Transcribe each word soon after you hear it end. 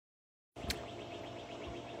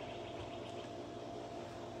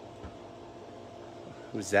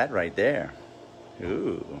Who's that right there?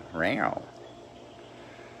 Ooh, row.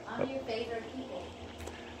 I'm your favorite people.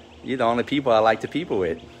 You're the only people I like to people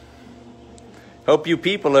with. Hope you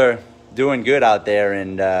people are doing good out there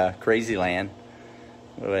in crazy land.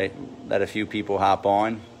 We'll let a few people hop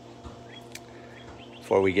on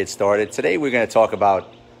before we get started. Today we're going to talk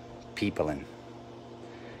about peopling.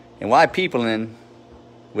 And why peopling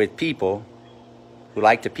with people who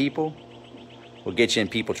like to people will get you in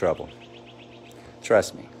people trouble.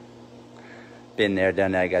 Trust me. Been there,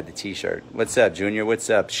 done that. I got the t-shirt. What's up, Junior?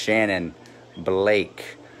 What's up, Shannon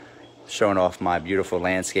Blake? Showing off my beautiful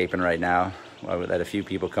landscaping right now. I would let a few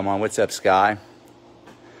people come on. What's up, Sky?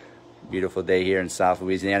 Beautiful day here in South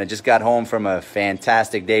Louisiana. Just got home from a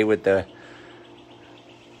fantastic day with the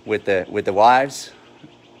wives.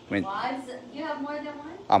 Wives? You have more than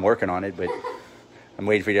one? I'm working on it, but I'm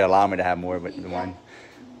waiting for you to allow me to have more than one.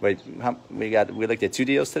 But we looked at 2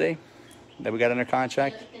 deals today that we got under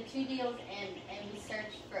contract. We looked at 2 deals and we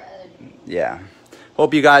searched for other deals. Yeah.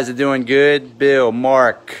 Hope you guys are doing good. Bill,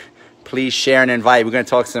 Mark, please share and invite. We're going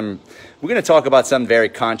to talk about something very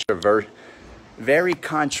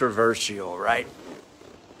controversial, right?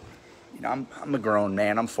 You know, I'm a grown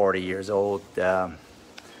man. I'm 40 years old. Had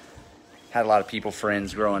a lot of people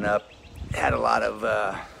friends growing up. Had a lot of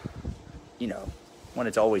you know, when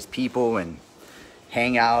it's always people and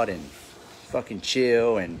hang out and fucking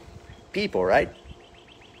chill and people, right?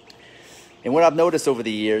 And what I've noticed over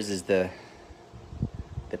the years is the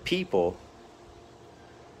people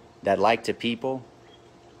that like to people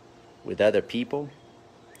with other people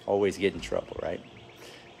always get in trouble, right?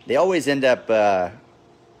 They always end up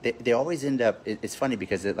they always end up, it's funny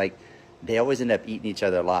because they always end up eating each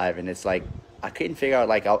other alive. And it's like, I couldn't figure out,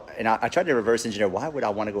 I tried to reverse engineer, why would I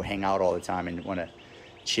want to go hang out all the time and want to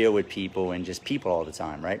chill with people and just people all the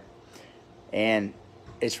time, right? And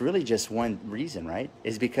it's really just one reason, right?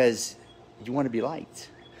 Is because you want to be liked.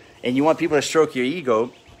 And you want people to stroke your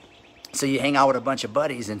ego. So you hang out with a bunch of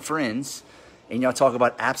buddies and friends and y'all talk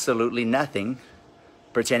about absolutely nothing,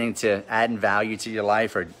 pretending to adding value to your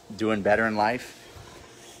life or doing better in life.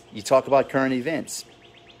 You talk about current events.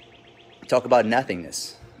 You talk about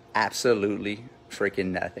nothingness. Absolutely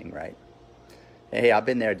freaking nothing, right? Hey, I've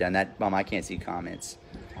been there, done that. Mom, I can't see comments.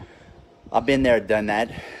 I've been there, done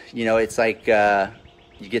that. You know, it's like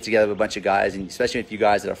you get together with a bunch of guys, and especially if you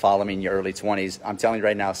guys that are following me in your early 20s, I'm telling you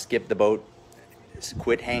right now, skip the boat.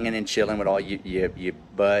 Quit hanging and chilling with all your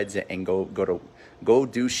buds and go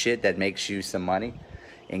do shit that makes you some money,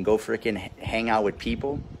 and go freaking hang out with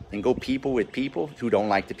people and go people with people who don't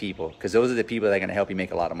like the people, because those are the people that are going to help you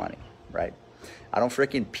make a lot of money, right? I don't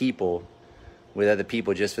freaking people with other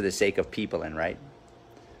people just for the sake of peopling, right?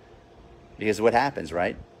 Because what happens,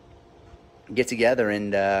 right? Get together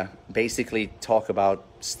and basically talk about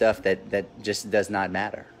stuff that just does not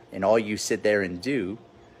matter, and all you sit there and do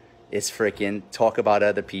is freaking talk about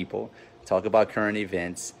other people, talk about current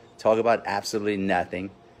events, talk about absolutely nothing.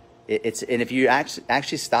 And if you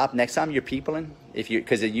actually stop next time you're peopling,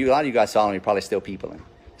 because a lot of you guys following me probably still peopling.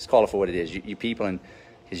 Just call it for what it is. You peopling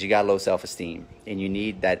because you got low self-esteem, and you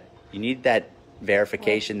need that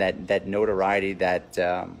verification, that notoriety, that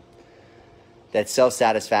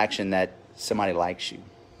self-satisfaction that somebody likes you,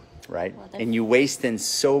 right? Well, and you wasting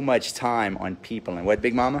so much time on peopling. What,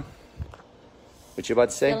 Big Mama? What you about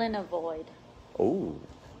to say? Filling a void. Oh,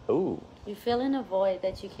 oh. You fill in a void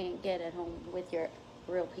that you can't get at home with your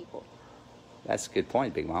real people. That's a good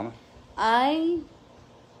point, Big Mama. I'm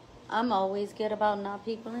always good about not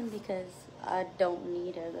peopling because I don't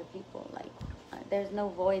need other people. Like, there's no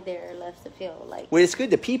void there left to fill. Like, well, it's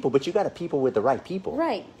good to people, but you got to people with the right people.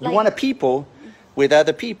 Right. You want to people with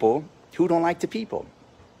other people who don't like to people.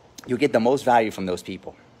 You'll get the most value from those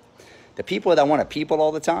people. The people that want to people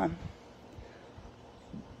all the time,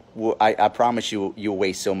 well, I promise you, you'll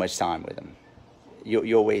waste so much time with them.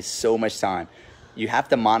 You'll waste so much time. You have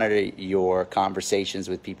to monitor your conversations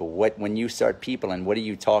with people. When you start peopling, what are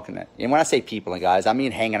you talking about? And when I say peopling, guys, I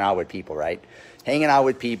mean hanging out with people, right? Hanging out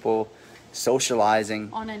with people, socializing.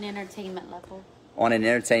 On an entertainment level. On an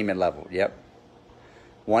entertainment level, yep.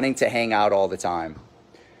 Wanting to hang out all the time.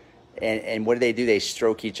 And what do? They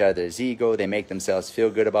stroke each other's ego. They make themselves feel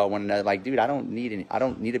good about one another. Like, dude, I don't need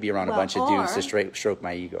to be around a bunch of dudes to stroke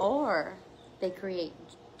my ego. Or they create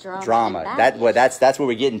drama. That's what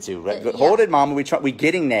we're getting to. Right? Yeah. Hold it, Mama. We're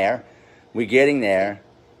getting there. We're getting there.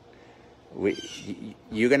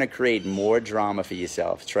 You're gonna create more drama for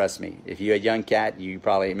yourself. Trust me. If you're a young cat,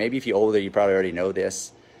 maybe if you're older, you probably already know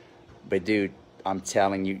this. But dude, I'm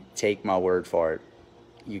telling you, take my word for it.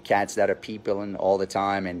 You cats that are peopling all the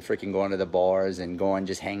time and freaking going to the bars and going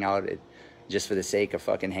just hang out at just for the sake of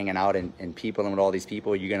fucking hanging out and people and with all these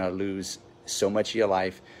people, you're going to lose so much of your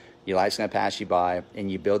life. Your life's going to pass you by,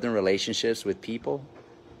 and you're building relationships with people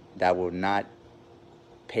that will not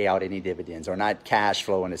pay out any dividends or not cash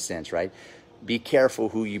flow in a sense, right? Be careful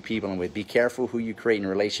who you peopling with. Be careful who you creating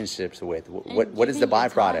relationships with. What is the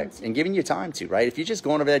byproduct? And giving you time to, right? If you're just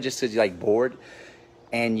going over there just because you're like bored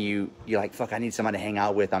and you're like, fuck, I need somebody to hang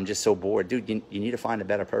out with. I'm just so bored. Dude, you need to find a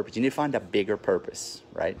better purpose. You need to find a bigger purpose,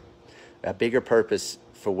 right? A bigger purpose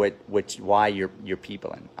for why you're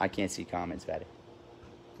peopling. I can't see comments, Patty.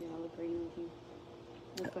 Yeah, I'll agree with you.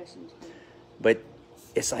 No questions. But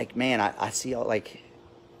it's like, man, I see all like,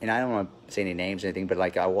 and I don't want to say any names or anything, but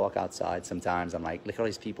like I walk outside sometimes, I'm like, look at all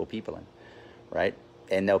these people peopling, right?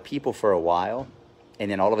 And they'll people for a while, and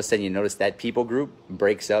then all of a sudden you notice that people group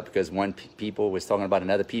breaks up because one people was talking about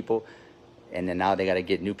another people, and then now they got to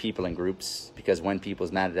get new people in groups because one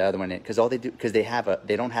people's mad at the other one, because all they do, because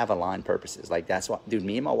they don't have aligned purposes. Like that's why, dude,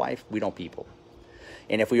 me and my wife, we don't people.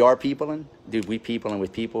 And if we are peopling, dude, we peopling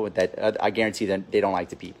with people that I guarantee that they don't like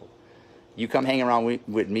the people. You come hang around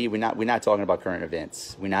with me, we're not talking about current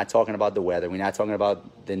events. We're not talking about the weather. We're not talking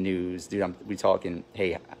about the news. Dude, we're talking,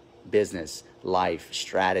 hey, business, life,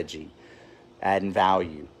 strategy, adding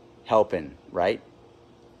value, helping, right?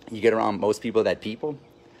 You get around most people that people,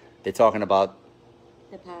 they're talking about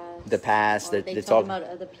the past. They're talking about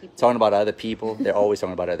other people. Talking about other people. They're always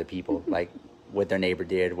talking about other people, like what their neighbor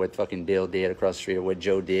did, what fucking Bill did across the street, or what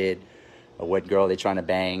Joe did, or what girl they're trying to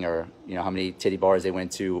bang, or how many titty bars they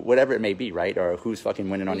went to, whatever it may be, right? Or who's fucking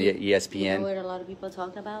winning on ESPN. You know what a lot of people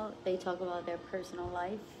talk about? They talk about their personal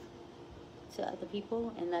life to other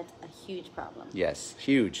people, and that's a huge problem. Yes,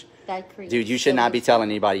 huge. That creates Dude, you should not be telling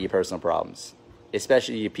anybody your personal problems,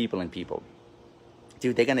 especially your people and people.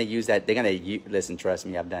 Dude, they're gonna use that. They're gonna listen. Trust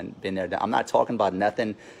me, I've been there. I'm not talking about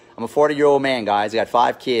nothing. I'm a 40-year-old man, guys. I got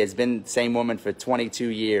 5 kids. Been the same woman for 22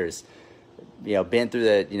 years. Been through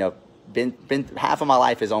the. Been half of my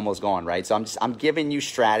life is almost gone, right? So I'm giving you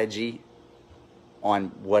strategy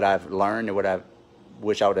on what I've learned and what I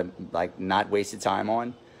wish I would have like not wasted time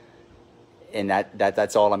on. And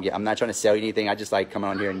that's all I'm not trying to sell you anything. I just like coming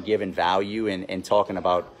on here and giving value and talking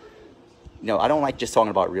about. I don't like just talking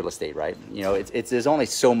about real estate, right? There's only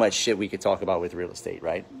so much shit we could talk about with real estate,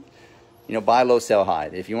 right? Buy low, sell high.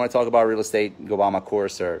 If you want to talk about real estate, go buy my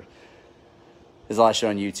course, or there's a lot of shit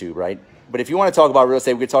on YouTube, right? But if you want to talk about real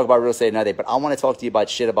estate, we could talk about real estate another day. But I want to talk to you about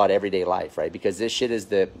shit about everyday life, right? Because this shit is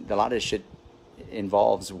a lot of this shit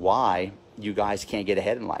involves why you guys can't get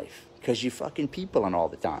ahead in life. Because you fucking peopling all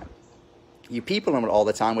the time. You peopling all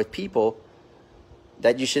the time with people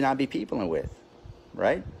that you should not be peopling with,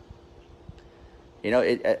 right?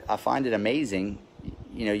 I find it amazing.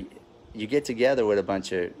 You get together with a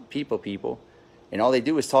bunch of people, and all they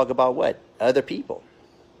do is talk about what? Other people.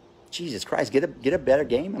 Jesus Christ, get a better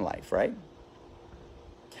game in life, right?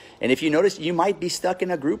 And if you notice, you might be stuck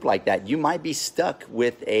in a group like that. You might be stuck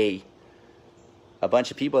with a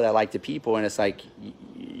bunch of people that like the people, and it's like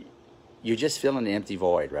you're just filling an empty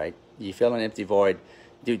void, right? You fill an empty void.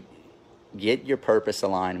 Dude, get your purpose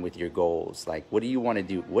aligned with your goals. Like, what do you want to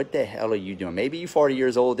do? What the hell are you doing? Maybe you're 40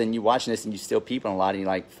 years old and you're watching this and you still people a lot, and you're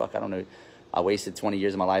like, fuck, I don't know. I wasted 20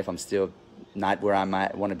 years of my life. I'm still not where I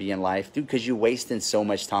might want to be in life. Dude, because you're wasting so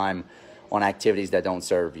much time on activities that don't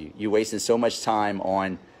serve you. You're wasting so much time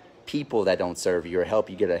on people that don't serve you or help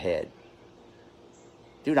you get ahead.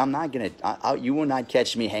 Dude, I'm not going to, you will not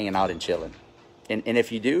catch me hanging out and chilling. And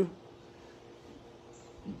if you do,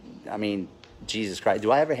 I mean, Jesus Christ,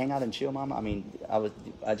 do I ever hang out and chill, Mama? I mean,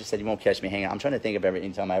 I just said you won't catch me hanging out. I'm trying to think of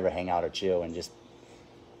any time I ever hang out or chill and just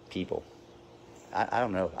people. I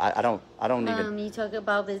don't know. I don't even. You talk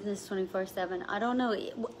about business 24/7. I don't know.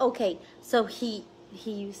 Okay, so he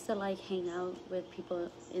used to like hang out with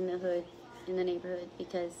people in the hood, in the neighborhood,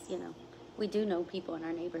 because we do know people in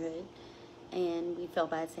our neighborhood, and we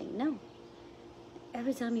felt bad saying no.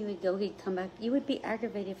 Every time he would go, he'd come back. You would be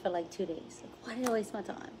aggravated for like 2 days. Like, why did I waste my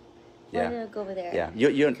time? Why did I go over there? Yeah,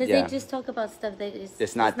 because they just talk about stuff that is.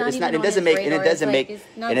 It's not. It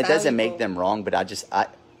doesn't make them wrong. But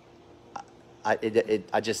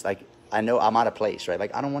I know I'm out of place, right?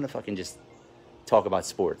 Like, I don't want to fucking just talk about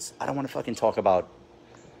sports. I don't want to fucking talk about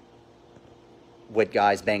what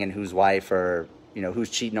guy's banging whose wife, or who's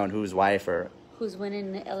cheating on whose wife, or who's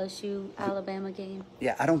winning the LSU Alabama game.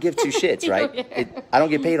 Yeah, I don't give two shits, right? I don't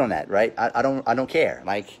get paid on that, right? I don't care.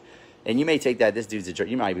 Like, and you may take that this dude's a jerk.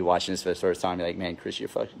 You might be watching this for the first time. You're like, man, Chris, you're a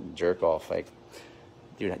fucking jerk off. Like,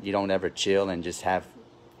 dude, you don't ever chill and just have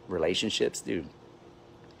relationships, dude.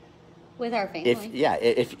 With our family.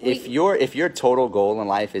 If your total goal in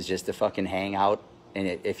life is just to fucking hang out And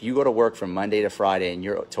if you go to work from Monday to Friday and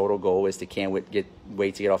your total goal is to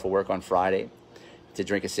wait to get off of work on Friday, to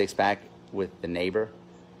drink a 6-pack with the neighbor,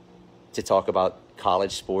 to talk about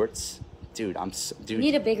college sports, dude, You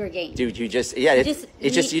need a bigger game. dude, you just, yeah,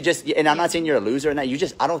 and I'm not saying you're a loser in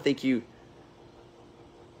that. I don't think you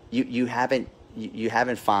haven't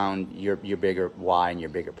found your bigger why and your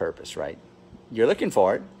bigger purpose, right? You're looking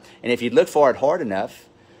for it. And if you look for it hard enough,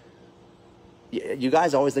 you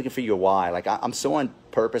guys are always looking for your why. Like I'm so on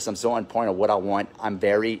purpose. I'm so on point of what I want. I'm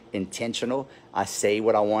very intentional. I say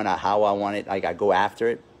what I want, how I want it. Like I go after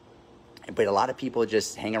it. But a lot of people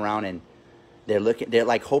just hang around and they're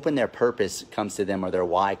like hoping their purpose comes to them or their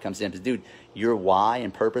why comes to them. Dude, your why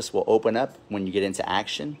and purpose will open up when you get into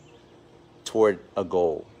action toward a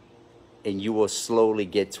goal. And you will slowly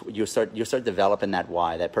you'll start developing that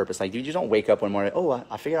why, that purpose. Like, dude, you don't wake up one morning,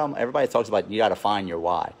 I figured out, everybody talks about you got to find your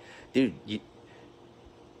why. Dude,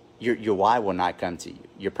 your why will not come to you.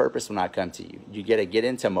 Your purpose will not come to you. You got to get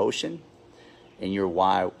into motion, and your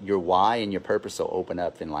why and your purpose will open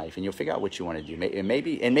up in life, and you'll figure out what you want to do. And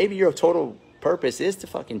maybe your total purpose is to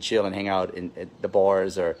fucking chill and hang out at the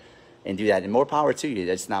bars and do that. And more power to you.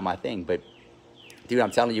 That's not my thing. But, dude,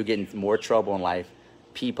 I'm telling you, getting more trouble in life,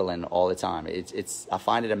 people in all the time. I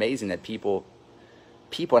find it amazing that people,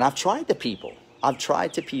 and I've tried to people,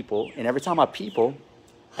 and every time I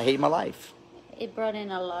hate my life. It brought in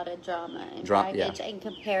a lot of drama and baggage and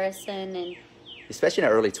comparison, and especially in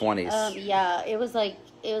the early 20s. Yeah, it was like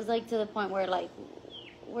to the point where like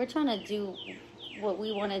we're trying to do what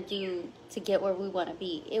we want to do to get where we want to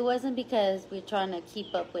be. It wasn't because we're trying to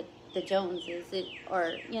keep up with the Joneses,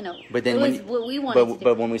 But then what we wanted to do.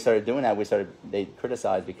 But when we started doing that, they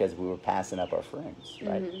criticized because we were passing up our friends,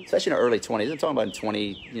 right? Mm-hmm. Especially in the early 20s. I'm talking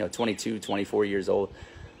about 22, 24 years old.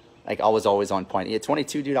 Like, I was always on point. Yeah,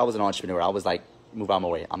 22, dude, I was an entrepreneur. I was like, move out of my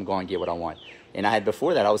way. I'm going to get what I want. And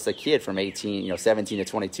before that, I was a kid from 17 to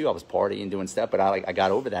 22. I was partying, doing stuff, but I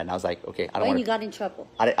got over that. And I was like, okay, I don't want to. You got in trouble.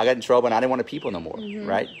 I got in trouble, and I didn't want to people no more, mm-hmm.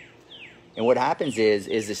 right? And what happens is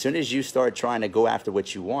as soon as you start trying to go after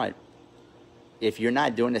what you want, if you're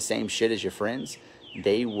not doing the same shit as your friends,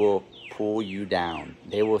 they will pull you down.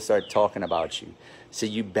 They will start talking about you. So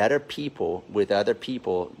you better people with other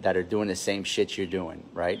people that are doing the same shit you're doing,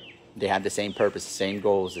 right? They have the same purpose, the same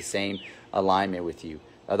goals, the same alignment with you.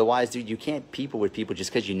 Otherwise, dude, you can't people with people just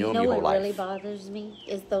because you know them your whole life. What really bothers me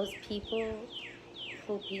is those people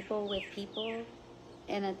who people with people,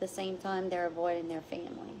 and at the same time they're avoiding their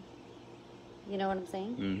family. You know what I'm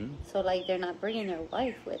saying? Mm-hmm. So like they're not bringing their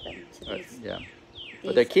wife with them to these.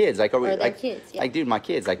 But their kids, kids, like, dude, my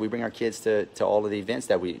kids, like, we bring our kids to all of the events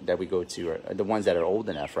that we go to, or the ones that are old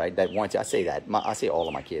enough, right? That want to. I say that. I say all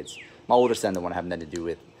of my kids. My older son don't want to have nothing to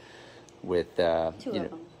do with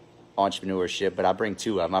entrepreneurship, but I bring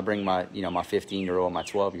two of them. I bring my 15-year-old, my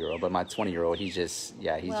 12-year-old, but my 20-year-old,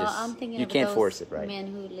 I'm thinking you of can't those force it, right? Men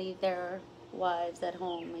who leave their wives at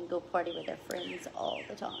home and go party with their friends all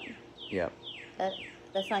the time. Yeah.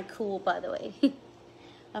 That's not cool, by the way.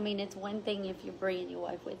 I mean, it's one thing if you're bringing your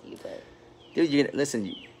wife with you, but... Dude,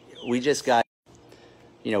 listen, we just got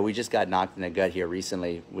knocked in the gut here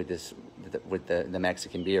recently with the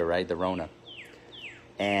Mexican beer, right? The Rona.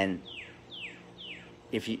 And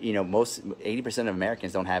if most 80% of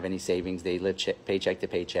Americans don't have any savings. They live paycheck to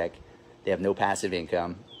paycheck. They have no passive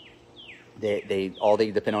income. All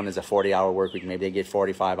they depend on is a 40-hour work week. Maybe they get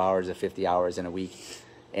 45 hours or 50 hours in a week.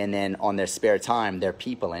 And then on their spare time, they're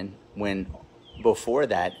peopling. When before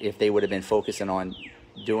that, if they would have been focusing on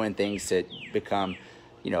doing things to become,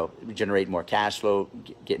 generate more cash flow,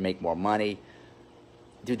 make more money,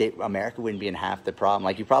 dude, America wouldn't be in half the problem.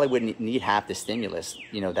 Like, you probably wouldn't need half the stimulus,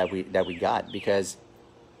 that we got, because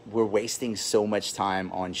we're wasting so much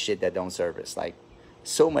time on shit that don't serve us. Like,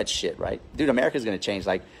 so much shit, right? Dude, America's gonna change.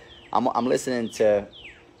 Like, I'm listening to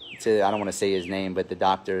I don't want to say his name, but the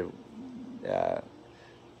doctor.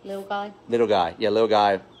 Little guy. Yeah, little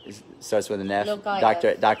guy starts with an F.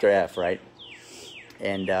 Dr. F, right?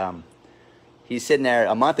 And he's sitting there.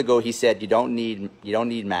 A month ago, he said, "You don't need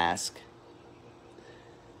mask."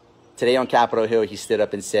 Today on Capitol Hill, he stood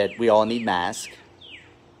up and said, "We all need mask."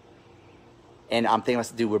 And I'm thinking,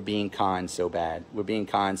 dude, we're being conned so bad. We're being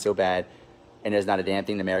conned so bad, and there's not a damn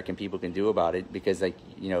thing the American people can do about it, because, like,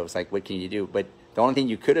 it's like, what can you do? But the only thing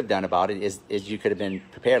you could have done about it is you could have been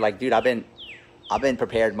prepared. Like, dude, I've been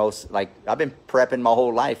prepared I've been prepping my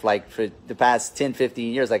whole life, like, for the past 10,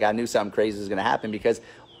 15 years. Like, I knew something crazy was going to happen, because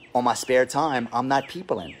on my spare time, I'm not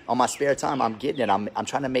peopling. On my spare time, I'm getting it. I'm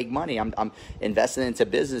trying to make money. I'm investing into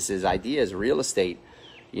businesses, ideas, real estate,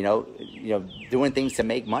 doing things to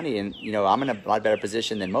make money. And, I'm in a lot better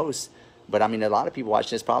position than most, But I mean, a lot of people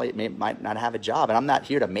watching this probably might not have a job. And I'm not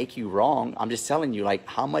here to make you wrong. I'm just telling you, like,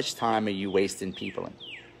 how much time are you wasting people in,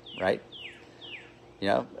 right? You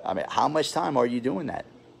know, I mean, how much time are you doing that?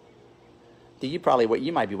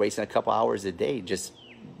 You might be wasting a couple hours a day just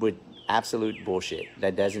with absolute bullshit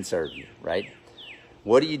that doesn't serve you, right?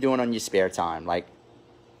 What are you doing on your spare time? Like,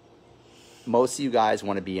 most of you guys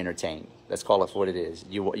want to be entertained. Let's call it for what it is.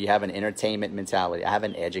 You have an entertainment mentality. I have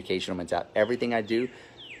an educational mentality. Everything I do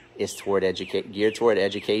is geared toward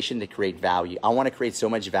education to create value. I want to create so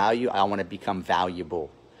much value. I want to become valuable.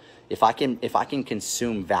 If I can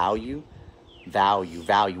consume value,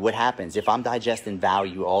 what happens? If I'm digesting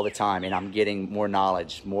value all the time and I'm getting more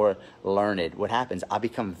knowledge, more learned, what happens? I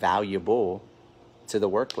become valuable to the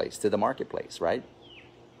workplace, to the marketplace, right?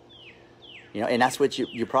 You know, and that's what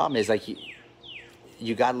your problem is. Like,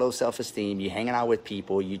 you got low self-esteem, you're hanging out with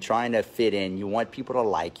people, you're trying to fit in, you want people to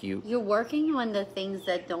like you. You're working on the things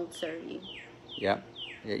that don't serve you. Yeah.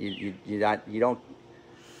 You don't.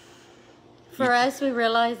 For us, we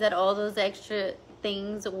realized that all those extra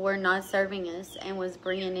things were not serving us and was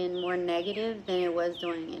bringing in more negative than it was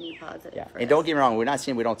doing any positive. Yeah. For And us. don't get me wrong, we're not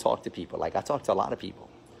saying we don't talk to people. Like, I talk to a lot of people.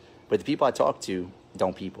 But the people I talk to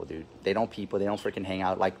don't people, dude. They don't freaking hang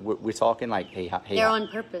out. Like, we're talking like, hey. They're on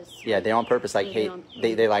purpose. Yeah, they're on purpose. Like, hey,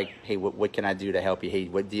 They they're like, hey, what can I do to help you? Hey,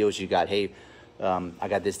 what deals you got? Hey, I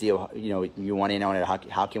got this deal. You know, you want in on it?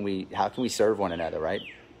 How can we serve one another, right?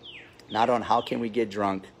 Not on how can we get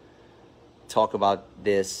drunk, talk about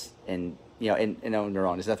this, and you know, and don't get me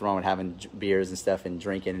wrong. There's nothing wrong with having beers and stuff and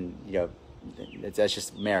drinking, and you know, that's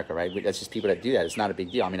just America, right? That's just people that do that. It's not a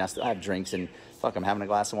big deal. I mean, I still have drinks, and fuck, I'm having a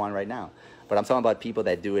glass of wine right now. But I'm talking about people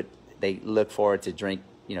that do it. They look forward to drinking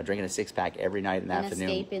a 6-pack every night in the afternoon,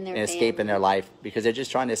 escape in their life, because they're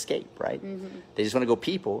just trying to escape, right? Mm-hmm. They just want to go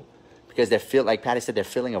people because like Patti said, they're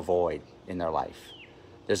filling a void in their life.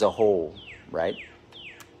 There's a hole, right?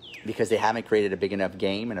 Because they haven't created a big enough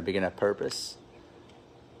game and a big enough purpose,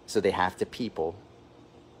 so they have to people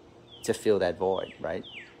to fill that void, right?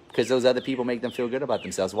 Because those other people make them feel good about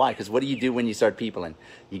themselves. Why? Because what do you do when you start peopling?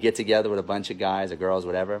 You get together with a bunch of guys or girls,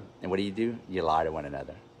 whatever, and what do? You lie to one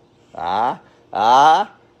another.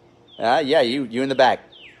 Yeah, you in the back.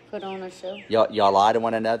 Put on a show. Y'all lie to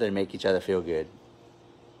one another and make each other feel good.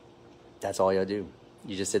 That's all y'all do.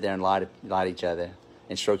 You just sit there and lie to each other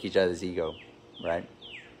and stroke each other's ego, right?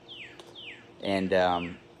 And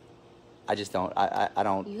I just don't. I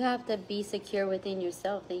don't. You have to be secure within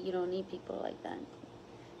yourself that you don't need people like that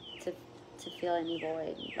to fill any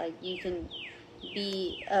void. Like, you can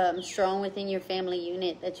be strong within your family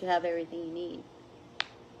unit that you have everything you need.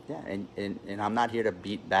 Yeah, and I'm not here to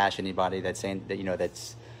bash anybody that's saying that,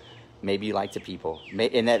 that's maybe you like to people.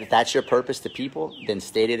 And if that's your purpose to people, then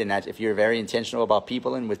state it. And if you're very intentional about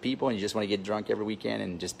people and with people and you just want to get drunk every weekend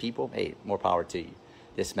and just people, hey, more power to you.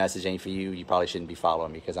 This message ain't for you. You probably shouldn't be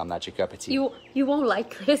following me because I'm not your cup of tea. You won't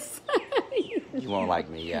like Chris. You won't like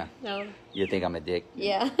me, yeah. No. You think I'm a dick.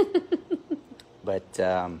 Yeah. But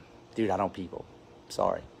dude, I don't people.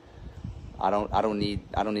 Sorry. I don't need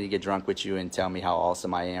to get drunk with you and tell me how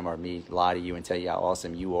awesome I am, or me lie to you and tell you how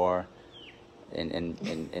awesome you are,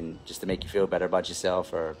 and just to make you feel better about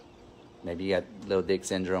yourself, or maybe you got little dick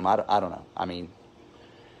syndrome. I don't know. I mean,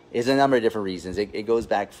 it's a number of different reasons. It goes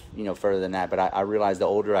back further than that. But I realize the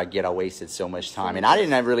older I get, I wasted so much time, and I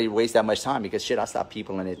didn't really waste that much time because shit, I stopped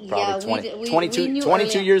peopling it probably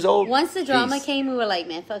 22 years old. Once the drama came, we were like,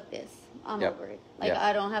 man, fuck this. I'm over it. Like, Yep.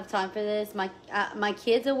 I don't have time for this. My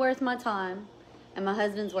kids are worth my time, and my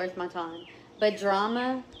husband's worth my time. But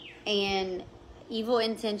drama and evil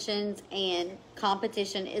intentions and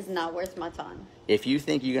competition is not worth my time. If you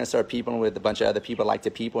think you're going to start peopling with a bunch of other people like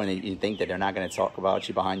to people, and you think that they're not going to talk about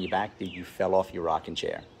you behind your back, dude, you fell off your rocking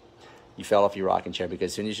chair. You fell off your rocking chair,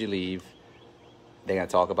 because as soon as you leave, they're going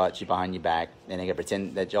to talk about you behind your back, and they're going to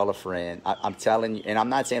pretend that y'all are friends. I'm telling you, and I'm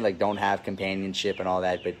not saying, like, don't have companionship and all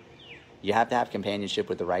that, but you have to have companionship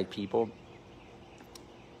with the right people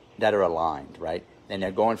that are aligned, right? And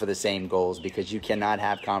they're going for the same goals, because you cannot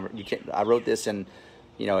have I wrote this in,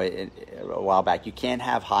 a while back. You can't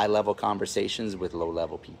have high-level conversations with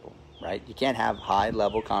low-level people, right? You can't have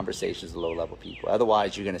high-level conversations with low-level people.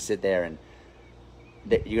 Otherwise, you're going to sit there and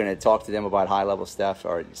you're going to talk to them about high-level stuff,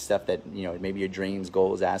 or stuff that, maybe your dreams,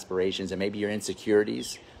 goals, aspirations, and maybe your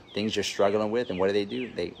insecurities, things you're struggling with. And what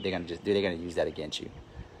do? They're going to use that against you.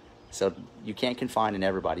 So you can't confine in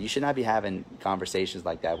everybody. You should not be having conversations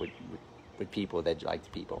like that with people that like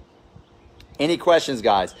the people. Any questions,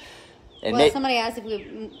 guys? And well, somebody asked if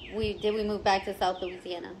we move back to South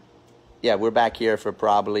Louisiana. yeah, we're back here for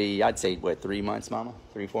probably, I'd say, what, 3 months, Mama?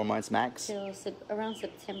 3, 4 months max? Till around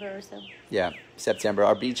September or so. Yeah, September.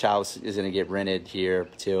 Our beach house is going to get rented here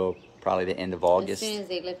till probably the end of August. As soon as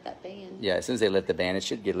they lift that ban. Yeah, as soon as they lift the ban, it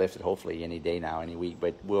should get lifted hopefully any day now, any week.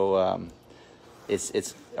 But we'll,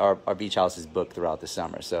 it's our beach house is booked throughout the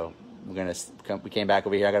summer, so we're gonna come. We came back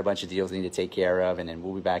over here. I got a bunch of deals I need to take care of, and then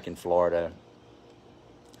we'll be back in Florida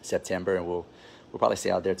September, and we'll probably stay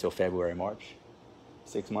out there till February, March,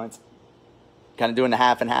 6 months. Kind of doing the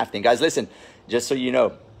half and half thing, guys. Listen, just so you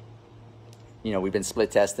know, we've been split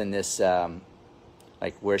testing this.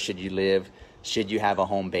 Like, where should you live? Should you have a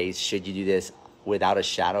home base? Should you do this? Without a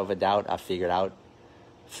shadow of a doubt, I figured out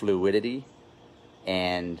fluidity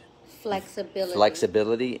and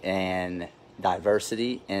flexibility and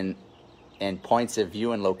diversity and points of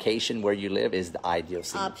view and location where you live is the ideal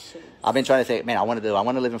scene. Options. I've been trying to think, man, I want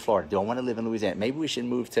to live in Florida. Do I want to live in Louisiana? Maybe we should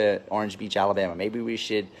move to Orange Beach, Alabama. Maybe we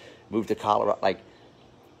should move to Colorado. Like,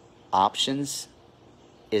 options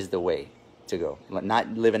is the way to go.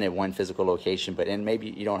 Not living at one physical location, and maybe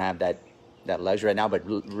you don't have that luxury right now, but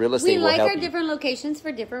real estate will help you. We like our different locations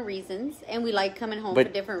for different reasons, and we like coming home for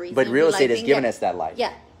different reasons. But real estate has given us that life.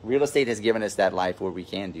 Yeah. Real estate has given us that life where we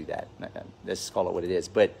can do that. Let's call it what it is.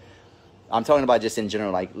 But I'm talking about just in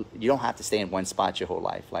general, like, you don't have to stay in one spot your whole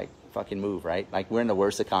life. Like, fucking move, right? Like, we're in the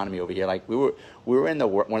worst economy over here. Like, we were in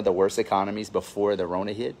one of the worst economies before the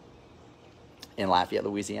Rona hit in Lafayette,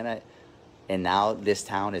 Louisiana. And now this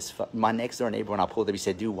town is, my next door neighbor, when I pulled up, he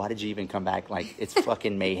said, dude, why did you even come back? Like, it's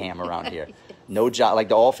fucking mayhem around here. No job. Like,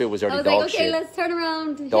 the oil field was already dog shit. Okay, let's turn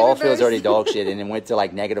around. The oil field was already dog shit, and it went to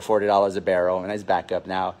like negative $40 a barrel, and it's back up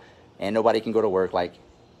now. And nobody can go to work. Like,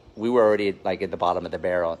 we were already like at the bottom of the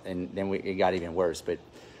barrel, and then it got even worse. But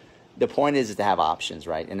the point is to have options,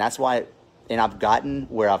 right? And that's why, and I've gotten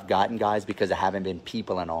where I've gotten, guys, because I haven't been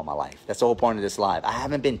peopling all my life. That's the whole point of this live. I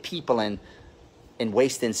haven't been peopling and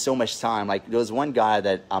wasting so much time. Like, there was one guy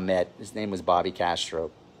that I met. His name was Bobby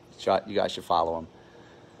Castro. You guys should follow him.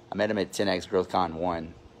 I met him at 10X Growth Con 1,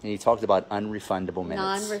 and he talked about unrefundable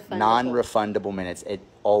minutes. Non-refundable minutes. It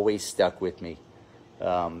always stuck with me.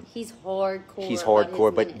 He's hardcore. He's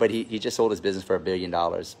hardcore, but he just sold his business for $1 billion.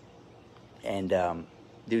 And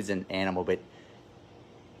dude's an animal, but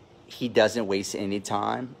he doesn't waste any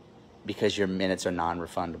time because your minutes are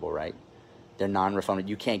non-refundable, right? They're non-refundable.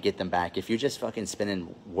 You can't get them back. If you're just fucking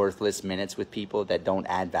spending worthless minutes with people that don't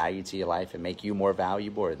add value to your life and make you more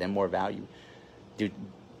valuable or them more value, dude,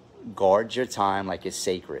 guard your time like it's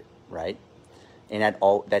sacred, right? And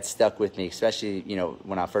that stuck with me, especially,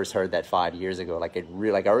 when I first heard that 5 years ago. Like, I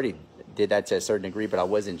already did that to a certain degree, but I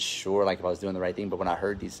wasn't sure, like, if I was doing the right thing. But when I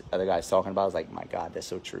heard these other guys talking about it, I was like, my God, that's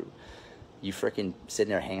so true. You freaking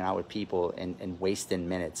sitting there hanging out with people and wasting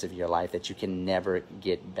minutes of your life that you can never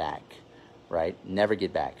get back, right? Never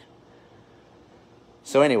get back.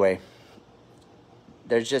 So anyway,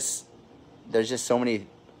 there's just so many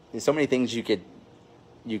things you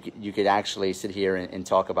could actually sit here and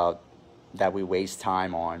talk about that we waste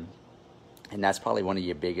time on, and that's probably one of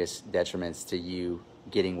your biggest detriments to you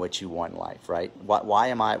getting what you want in life, right? Why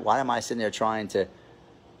am I sitting there trying to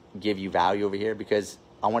give you value over here? Because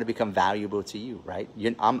I want to become valuable to you, right?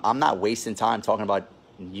 I'm not wasting time talking about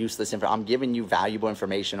useless information. I'm giving you valuable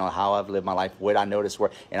information on how I've lived my life, what I noticed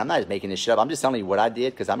were, and I'm not just making this shit up. I'm just telling you what I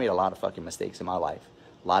did, because I made a lot of fucking mistakes in my life.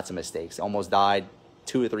 Lots of mistakes. Almost died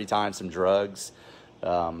 2 or 3 times from drugs,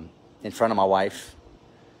 in front of my wife.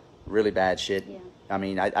 Really bad shit. Yeah. I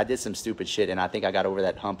mean, I did some stupid shit, and I think I got over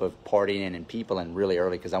that hump of partying and peopling really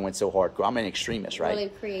early because I went so hardcore. I'm an extremist, right? Really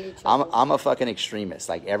created I'm a fucking extremist.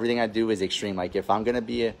 Like, everything I do is extreme. Like, if I'm gonna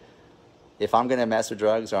mess with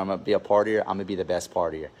drugs or I'm gonna be a partier, I'm gonna be the best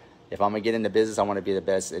partier. If I'm gonna get into business, I want to be the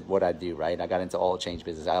best at what I do, right? I got into oil change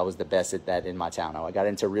business. I was the best at that in my town. I got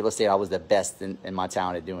into real estate. I was the best in my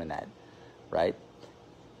town at doing that, right?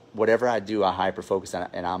 Whatever I do, I hyper focus on,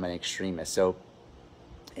 and I'm an extremist. So.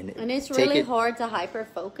 And it's really hard to hyper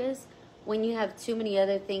focus when you have too many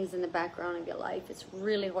other things in the background of your life. It's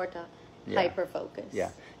really hard to hyper focus.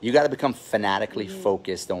 Yeah, you got to become fanatically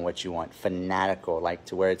focused on what you want. Fanatical, like,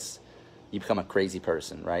 to where you become a crazy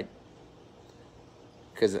person, right?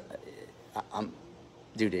 Because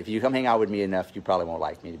dude, if you come hang out with me enough, you probably won't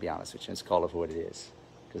like me, to be honest with you. Just call it for what it is.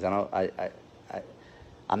 Because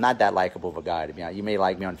I'm not that likable of a guy, to be honest. You may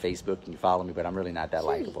like me on Facebook and you follow me, but I'm really not that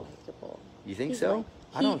likable. You think so?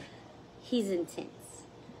 He's intense.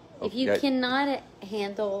 If you cannot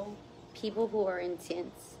handle people who are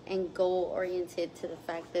intense and goal-oriented to the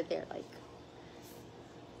fact that they're like,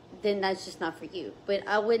 then that's just not for you. But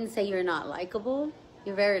I wouldn't say you're not likable.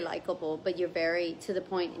 You're very likable, but you're very, to the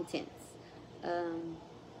point, intense.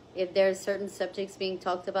 if there's certain subjects being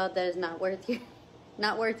talked about that is not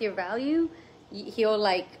worth your value, he'll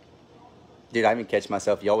like. Dude, I even catch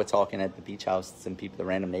myself. Y'all were talking at the beach house. Some people, the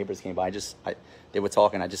random neighbors came by. They were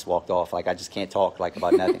talking. I just walked off. Like I just can't talk like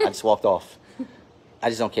about nothing. I just walked off. I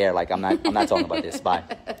just don't care. Like I'm not talking about this. Bye.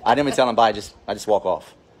 I didn't even tell them bye. I just walk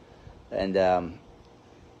off, and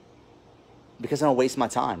because I don't waste my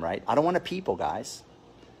time, right? I don't want to people, guys.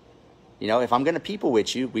 You know, if I'm gonna people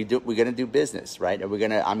with you, we're gonna do business, right? Or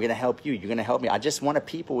I'm gonna help you. You're gonna help me. I just want to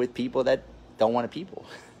people with people that don't want to people.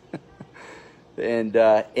 And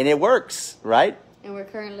it works, right? And we're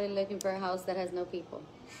currently looking for a house that has no people.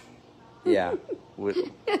 Yeah, we're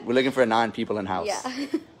looking for a non-people in house.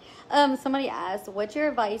 Yeah. Somebody asked, "What's your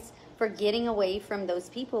advice for getting away from those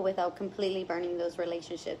people without completely burning those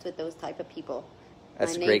relationships with those type of people?"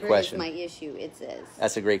 That's a great question. My issue, it says.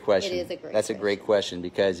 That's a great question. It is a great. That's a great question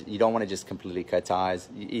because you don't want to just completely cut ties.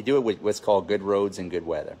 You do it with what's called good roads and good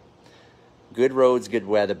weather. Good roads, good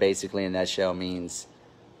weather, basically in that shell means.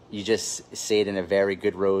 You just say it in a very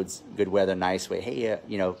good roads, good weather, nice way. Hey,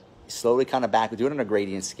 you know, slowly kind of back. Do it on a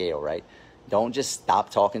gradient scale, right? Don't just stop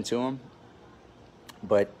talking to them,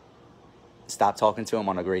 but stop talking to them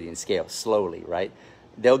on a gradient scale, slowly, right?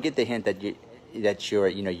 They'll get the hint that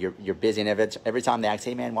you're busy, and every time they ask,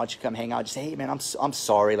 hey man, why don't you come hang out? Just say, hey man, I'm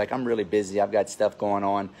sorry, like I'm really busy. I've got stuff going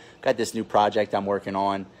on. Got this new project I'm working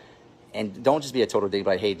on. And don't just be a total dick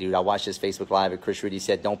like, hey, dude, I watched this Facebook Live at Chris Rudy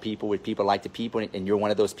said, don't people with people like the people, and you're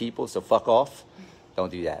one of those people, so fuck off.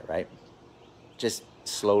 Don't do that, right? Just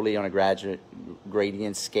slowly on a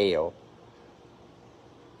gradient scale.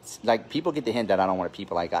 It's like people get the hint that I don't want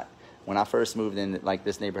people like when I first moved in like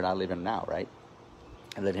this neighborhood I live in now, right?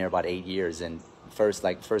 I lived here about 8 years, and first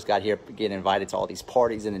got here, getting invited to all these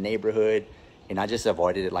parties in the neighborhood. And I just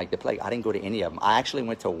avoided it like the plague. I didn't go to any of them. I actually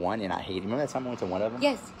went to one, and I hated it. Remember that time I went to one of them?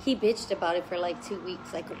 Yes, he bitched about it for like 2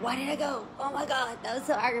 weeks. Like, why did I go? Oh my God, that was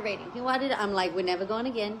so aggravating. I'm like, we're never going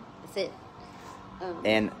again. That's it.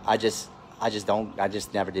 And I just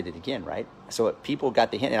never did it again, right? So people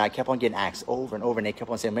got the hint, and I kept on getting asked over and over, and they kept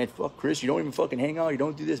on saying, man, fuck Chris, you don't even fucking hang out. You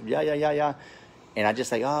don't do this. Yeah. And I just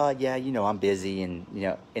like, oh yeah, you know, I'm busy, and you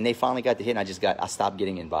know, and they finally got the hint. I stopped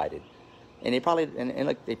getting invited. And they probably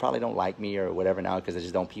they probably don't like me or whatever now because I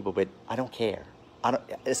just don't people. But I don't care. I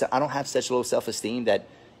don't have such low self-esteem that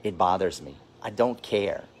it bothers me. I don't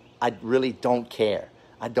care. I really don't care.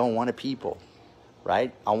 I don't want to people,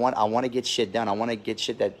 right? I want to get shit done. I want to get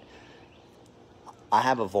shit that I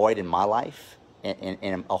have a void in my life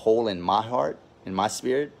and a hole in my heart, in my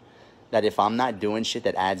spirit, that if I'm not doing shit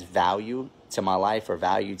that adds value to my life or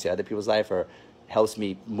value to other people's life or helps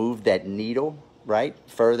me move that needle, right,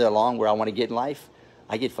 further along where I want to get in life,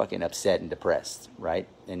 I get fucking upset and depressed, right?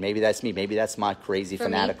 And maybe that's me. Maybe that's my crazy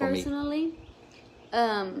fanatical me. Personally,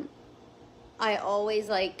 I always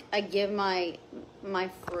I give my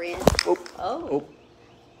friend. Oh.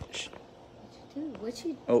 Dude, what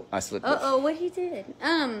you? Oh, I slipped. What he did?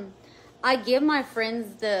 I give my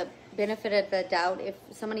friends the benefit of the doubt. If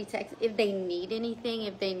somebody texts, if they need anything,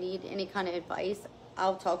 if they need any kind of advice,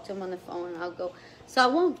 I'll talk to them on the phone and I'll go. So I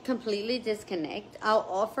won't completely disconnect. I'll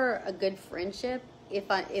offer a good friendship if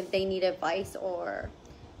they need advice or,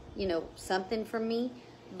 you know, something from me.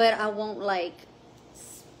 But I won't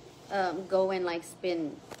go and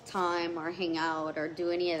spend time or hang out or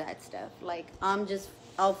do any of that stuff.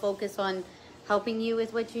 I'll focus on helping you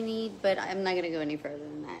with what you need, but I'm not gonna go any further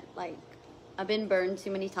than that. I've been burned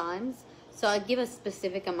too many times, so I give a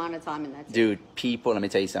specific amount of time, and that's Dude, people, let me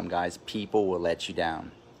tell you something, guys. People will let you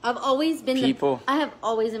down. I've always been I have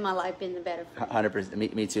always in my life been the better friend.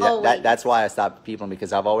 100%. Me too. That's why I stopped people,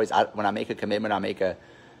 because when I make a commitment, I make a,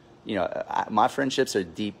 my friendships are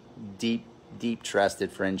deep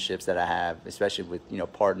trusted friendships that I have, especially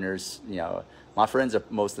with, partners. My friends are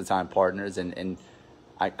most of the time partners, and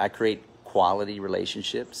I create quality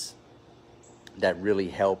relationships that really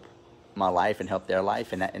help my life and help their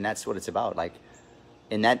life, and that's what it's about.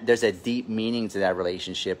 And that there's a deep meaning to that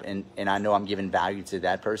relationship, and I know I'm giving value to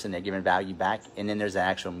that person, they're giving value back, and then there's an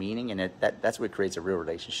actual meaning, and that's what creates a real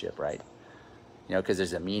relationship, right? Because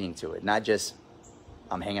there's a meaning to it, not just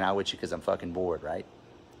I'm hanging out with you because I'm fucking bored, right?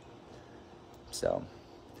 So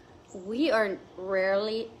we are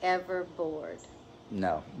rarely ever bored.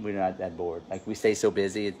 No, we're not that bored. We stay so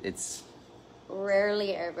busy, it's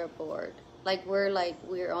rarely ever bored.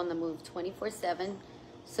 We're on the move 24/7.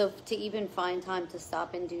 So to even find time to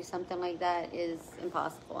stop and do something like that is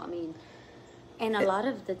impossible. I mean, and a lot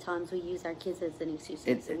of the times we use our kids as an excuse.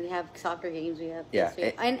 We have soccer games, we have yeah,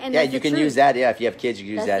 this, and yeah, you can use that. Yeah, if you have kids, you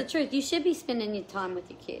can use that. That's the truth. You should be spending your time with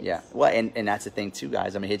your kids. Yeah, well, and that's the thing too,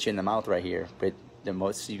 guys. I'm gonna hit you in the mouth right here, but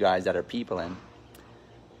most of you guys that are people in,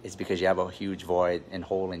 it's because you have a huge void and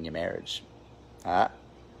hole in your marriage.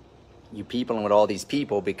 You peopling with all these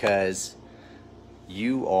people because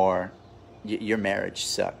your marriage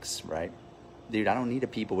sucks, right? Dude, I don't need to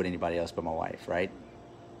people with anybody else but my wife, right?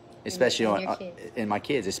 Especially in my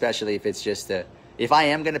kids, especially if it's just if I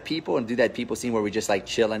am gonna people and do that people scene where we just like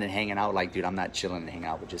chilling and hanging out, like, dude, I'm not chilling and hanging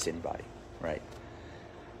out with just anybody, right?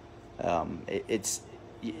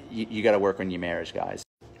 You got to work on your marriage, guys.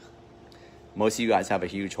 Most of you guys have a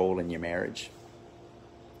huge hole in your marriage,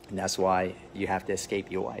 and that's why you have to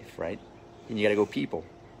escape your wife, right? And you got to go people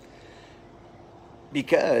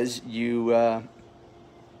because you're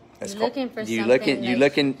looking for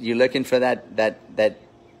that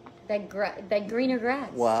greener grass.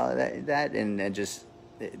 Well, that and just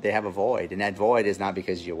they have a void, and that void is not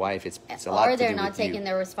because of your wife. It's a lot to do with you. Or they're not taking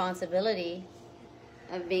the responsibility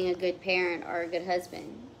of being a good parent or a good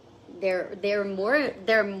husband. They're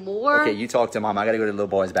more. Okay, you talk to Mom. I got to go to the little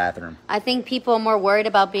boy's bathroom. I think people are more worried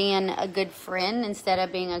about being a good friend instead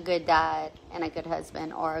of being a good dad and a good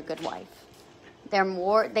husband or a good wife.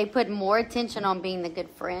 They put more attention on being the good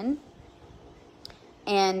friend,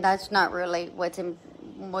 and that's not really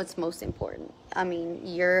what's most important. I mean,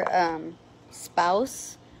 your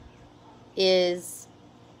spouse is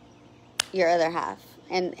your other half,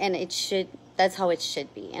 and that's how it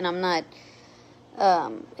should be. And I'm not.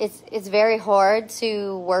 It's very hard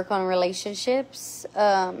to work on relationships.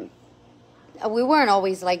 We weren't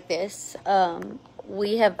always like this.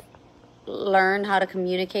 We have learned how to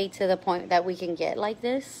communicate to the point that we can get like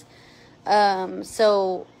this.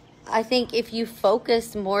 So I think if you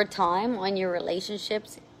focus more time on your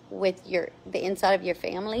relationships with the inside of your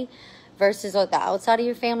family versus the outside of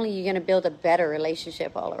your family, you're going to build a better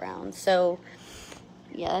relationship all around. So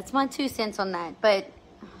yeah, that's my 2 cents on that. But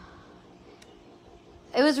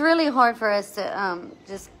it was really hard for us to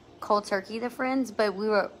just cold turkey the friends, but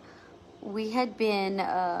we had been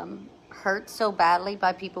hurt so badly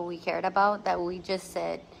by people we cared about that we just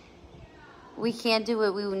said we can't do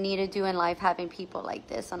what we need to do in life having people like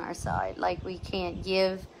this on our side. Like, we can't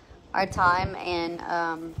give our time, and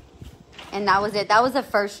that was it. That was the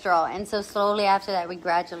first straw, and so slowly after that we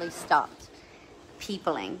gradually stopped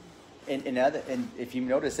peopling. And if you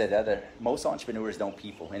notice that most entrepreneurs don't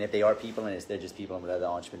people, and if they are people, and they're just people with other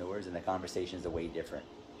entrepreneurs, and the conversations are way different,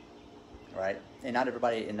 right? And not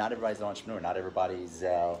everybody's an entrepreneur. Not everybody's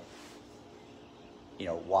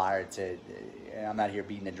wired to. I'm not here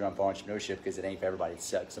beating the drum for entrepreneurship because it ain't for everybody. It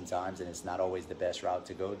sucks sometimes, and it's not always the best route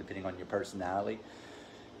to go depending on your personality.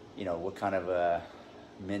 What kind of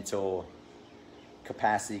mental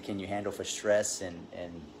capacity can you handle for stress and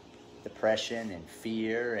depression and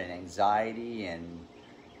fear and anxiety and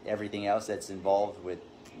everything else that's involved with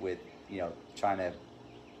trying to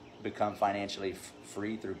become financially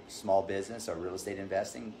free through small business or real estate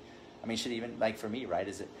investing. I mean, shit, even like for me, right?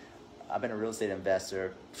 I've been a real estate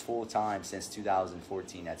investor full time since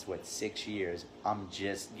 2014. That's 6 years. I'm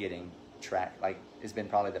just getting tracked. Like, it's been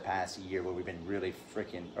probably the past year where we've been really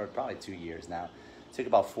or probably 2 years now. It took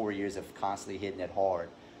about 4 years of constantly hitting it hard.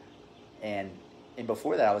 And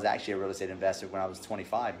before that, I was actually a real estate investor when I was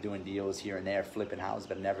 25, doing deals here and there, flipping houses,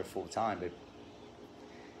 but never full time. But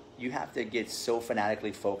you have to get so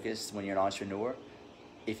fanatically focused when you're an entrepreneur.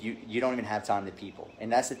 If you don't even have time to people,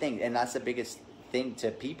 and that's the thing, and that's the biggest thing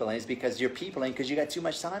to peopling is because you're peopling because you got too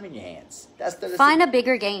much time in your hands. Find a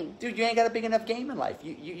bigger game, dude. You ain't got a big enough game in life.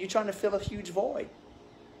 You're trying to fill a huge void.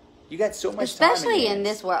 You got so much especially time in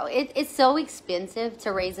this world. It's so expensive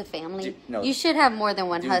to raise a family. You should have more than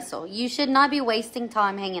one hustle. You should not be wasting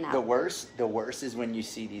time hanging out. The worst is when you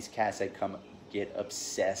see these cats that get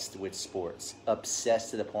obsessed with sports,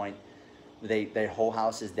 obsessed to the point their whole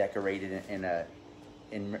house is decorated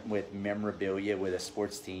with memorabilia with a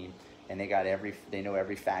sports team, and they know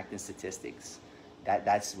every fact and statistics.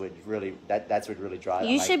 That's what really drives.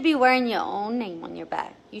 You should be wearing your own name on your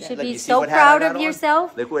back. You should be so proud of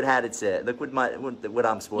yourself. Look what hat it said. Look what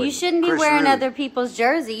I'm sporting. You shouldn't be wearing other people's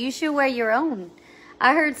jersey. You should wear your own.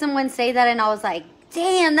 I heard someone say that, and I was like,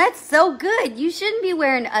 damn, that's so good. You shouldn't be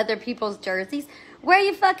wearing other people's jerseys. Wear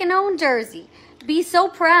your fucking own jersey. Be so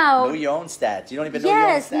proud. Know your own stats. You don't even know your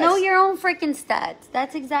own stats. Yes, know your own freaking stats.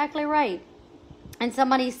 That's exactly right. And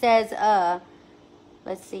somebody says,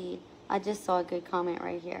 let's see. I just saw a good comment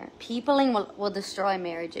right here. Peopling will destroy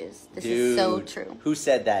marriages. This is so true. Who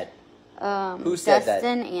said that? Who said that?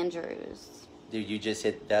 Dustin Andrews. Dude, you just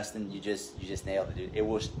hit Dustin. You just nailed it, dude. It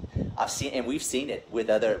was. We've seen it with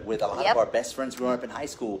a lot of our best friends growing up in high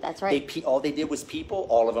school. That's right. All they did was people.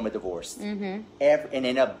 All of them are divorced. Mm-hmm. And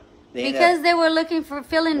end up Because they were looking for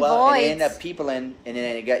filling well, voids. and they ended up peopling, and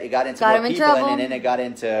then it got into Got more him in peopling, trouble. and then it got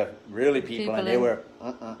into really peopling. Peopling. They were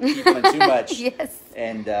peopling too much. Yes.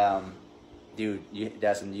 And dude, you hit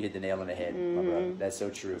the nail on the head, my brother. That's so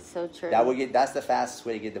true. So true. That's the fastest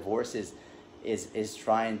way to get divorced is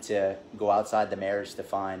trying to go outside the marriage to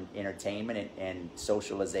find entertainment and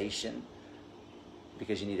socialization,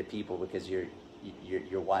 because you need a people, because your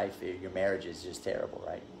wife, your marriage is just terrible,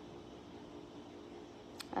 right?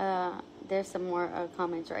 There's some more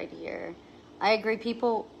comments right here. I agree,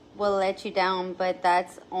 people will let you down, but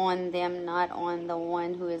that's on them, not on the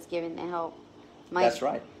one who is giving the help. That's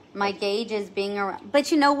right. My gauge is being around.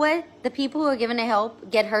 But you know what? The people who are giving the help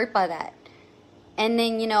get hurt by that. And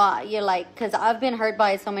then, you know, you're like, because I've been hurt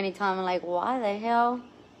by it so many times. I'm like, why the hell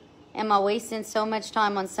am I wasting so much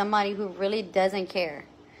time on somebody who really doesn't care?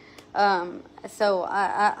 So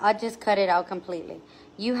I just cut it out completely.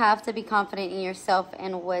 You have to be confident in yourself,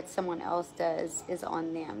 and what someone else does is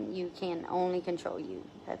on them. You can only control you.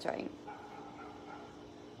 That's right.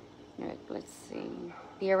 Let's see.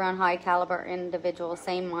 Be around high caliber individuals,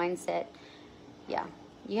 same mindset. Yeah.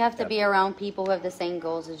 You have to be around people who have the same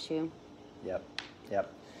goals as you. Yep.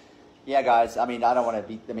 Yeah, guys, I mean, I don't want to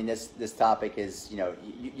be, I mean, this topic is, you know,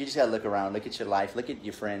 you just got to look around, look at your life, look at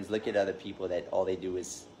your friends, look at other people that all they do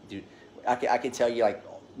is do. I can tell you, like,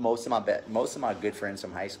 most of my good friends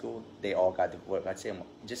from high school, they all got divorced. I'd say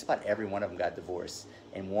just about every one of them got divorced.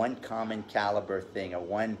 And one common caliber thing, or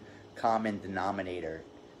one common denominator,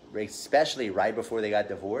 especially right before they got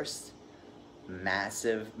divorced,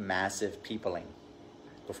 massive peopling.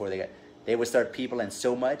 Before they would start peopling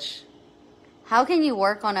so much. How can you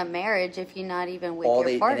work on a marriage if you're not even with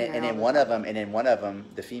your partner? And then one of them,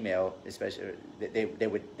 the female, especially, they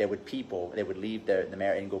would people. They would leave the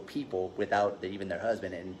marriage and go people without even their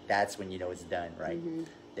husband, and that's when you know it's done, right? Mm-hmm.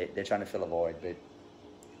 They're trying to fill a void. But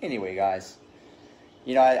anyway, guys,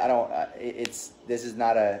 you know, I don't. This is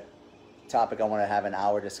not a topic I want to have an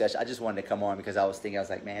hour discussion. I just wanted to come on because I was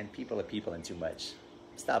like, man, people are peopling too much.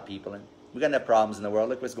 Stop peopling. We got enough problems in the world.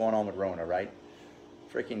 Look what's going on with Rona, right?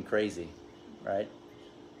 Freaking crazy. Right,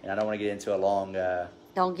 and I don't want to get into a long.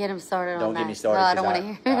 Don't get him started on that. Don't get me started. No, I don't want to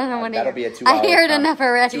hear. That'll be a 2 hour. I hear it enough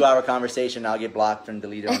already. 2 hour conversation. I'll get blocked and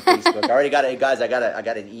deleted on Facebook. I already got it, guys. I got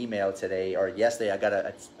an email today or yesterday. I got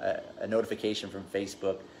a notification from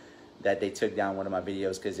Facebook that they took down one of my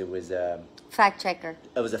videos because it was fact checker.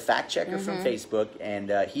 It was a fact checker from Facebook,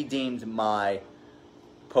 and he deemed my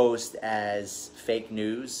post as fake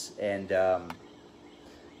news and.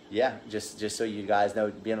 Yeah, just so you guys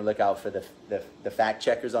know, be on the lookout for the fact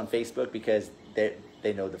checkers on Facebook, because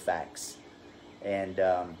they know the facts, and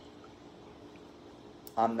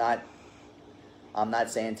I'm not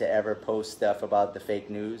saying to ever post stuff about the fake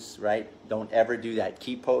news, right? Don't ever do that.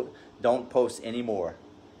 Don't post anymore.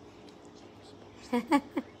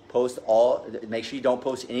 Make sure you don't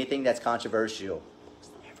post anything that's controversial.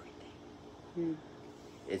 Post everything.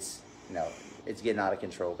 It's getting out of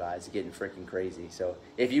control, guys. It's getting freaking crazy. So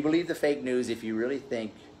if you believe the fake news, if you really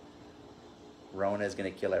think Rona is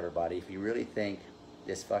going to kill everybody, if you really think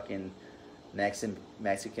this fucking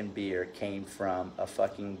Mexican beer came from a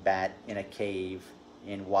fucking bat in a cave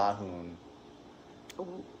in Wuhan,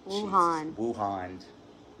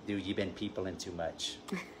 dude, you've been peopling too much.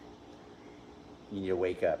 You need to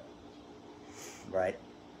wake up, right?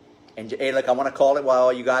 And hey, look, I want to call it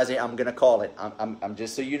while you guys. I'm gonna call it. I'm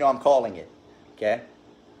just so you know, I'm calling it. Okay.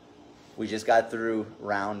 We just got through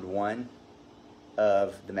round 1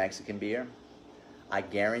 of the Mexican beer. I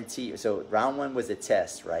guarantee you. So round 1 was a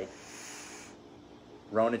test, right?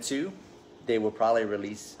 Rona 2, they will probably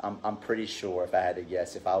release. I'm pretty sure, if I had to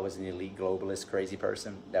guess, if I was an elite globalist crazy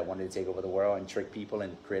person that wanted to take over the world and trick people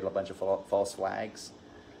and create a bunch of false flags.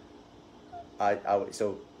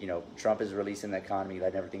 So, you know, Trump is releasing the economy,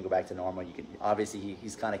 letting everything go back to normal. You can obviously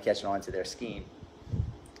he's kind of catching on to their scheme.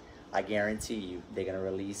 I guarantee you they're going to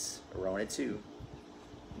release Rona 2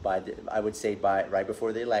 I would say right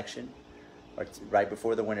before the election or right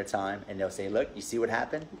before the winter time, and they'll say, look, you see what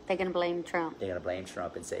happened? They're going to blame Trump. They're going to blame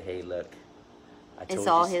Trump and say, hey, look, I told it's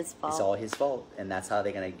you, all his fault. It's all his fault, and that's how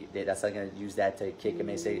they're going to use that to kick him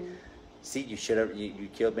and say, see, you should have you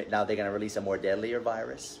killed me. Now they're going to release a more deadlier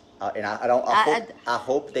virus. And I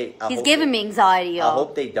hope they. He's giving me anxiety, y'all. I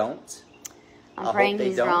hope they don't. I'm praying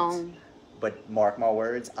he's wrong. But mark my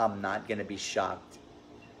words, I'm not going to be shocked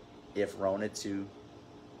if Rona 2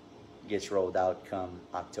 gets rolled out come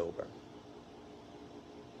October.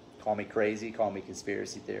 Call me crazy, call me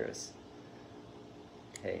conspiracy theorist.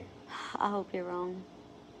 Hey. I hope you're wrong.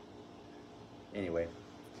 Anyway.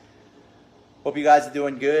 Hope you guys are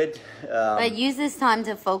doing good. But use this time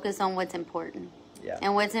to focus on what's important. Yeah.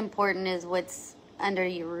 And what's important is what's under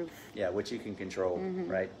your roof. Yeah, what you can control,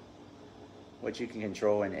 right? What you can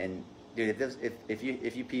control, and dude, if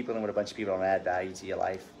you people in with a bunch of people don't add value to your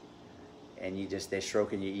life, and they're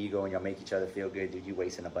stroking your ego and you'll make each other feel good, dude, you're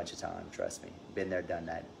wasting a bunch of time. Trust me, been there, done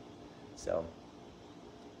that. So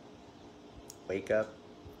wake up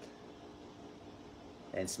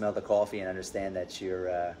and smell the coffee and understand that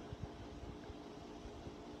you're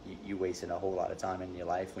you wasting a whole lot of time in your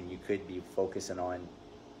life when you could be focusing on,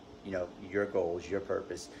 you know, your goals, your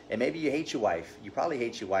purpose. And maybe you hate your wife. You probably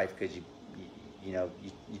hate your wife because you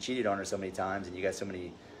cheated on her so many times, and you got so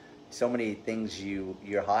many things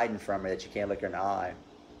you're hiding from her that you can't look her in the eye.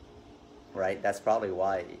 Right? That's probably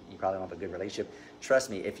why you probably want a good relationship. Trust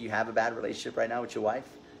me, if you have a bad relationship right now with your wife,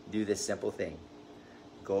 do this simple thing.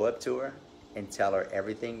 Go up to her and tell her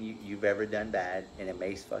everything you've ever done bad, and it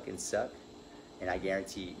may fucking suck. And I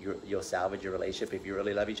guarantee you'll salvage your relationship. If you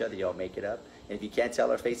really love each other, you'll make it up. And if you can't tell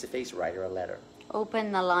her face to face, write her a letter.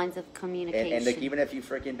 Open the lines of communication. And like, even if you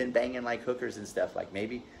freaking been banging like hookers and stuff, like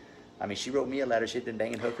maybe, I mean, she wrote me a letter. She'd been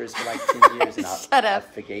banging hookers for like 10 years, and I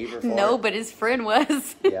forgave her for it. No, but his friend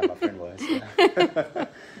was. Yeah, my friend was. Yeah.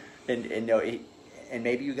 and no, and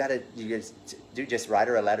maybe you just write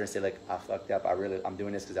her a letter and say, like, I fucked up. I'm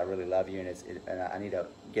doing this because I really love you, and I need to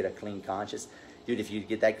get a clean conscience. Dude, if you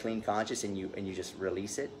get that clean conscience and you just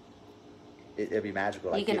release it, it'll be magical.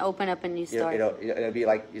 Like you can open up a new start. It'll be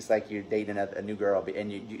like, it's like you're dating a new girl,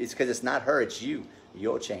 and it's because it's not her, it's you.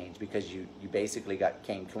 You'll change because you basically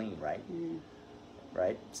came clean, right?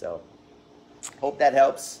 Right? So, hope that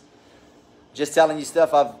helps. Just telling you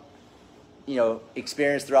stuff I've,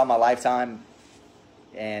 experienced throughout my lifetime,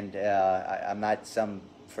 and I'm not some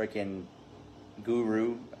freaking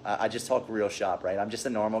guru. I just talk real shop, right? I'm just a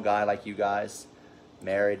normal guy like you guys,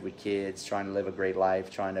 married with kids, trying to live a great life,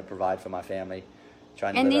 trying to provide for my family,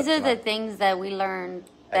 trying to. And these are the things that we learned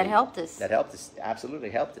that helped us. That helped us, absolutely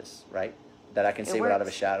helped us, right? That I can say without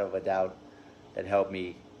a shadow of a doubt, that helped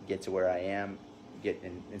me get to where I am,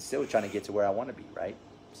 and still trying to get to where I want to be, right?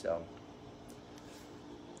 So,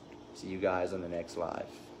 see you guys on the next live.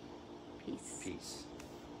 Peace. Peace.